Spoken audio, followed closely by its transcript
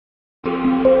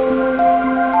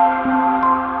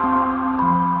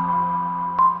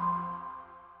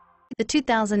The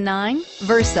 2009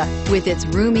 Versa. With its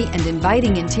roomy and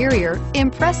inviting interior,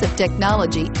 impressive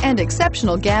technology, and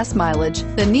exceptional gas mileage,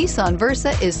 the Nissan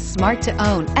Versa is smart to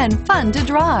own and fun to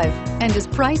drive and is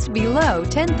priced below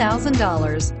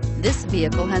 $10,000. This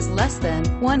vehicle has less than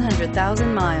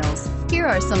 100,000 miles. Here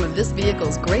are some of this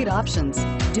vehicle's great options: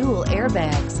 dual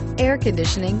airbags, air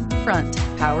conditioning, front,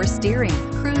 power steering,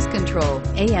 cruise control,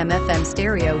 AM/FM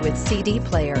stereo with CD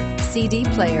player,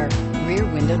 rear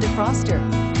window defroster,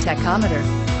 tachometer,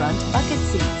 front bucket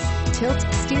seats, tilt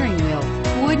steering wheel.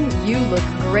 Wouldn't you look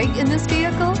great in this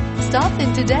vehicle? Stop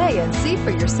in today and see for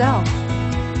yourself.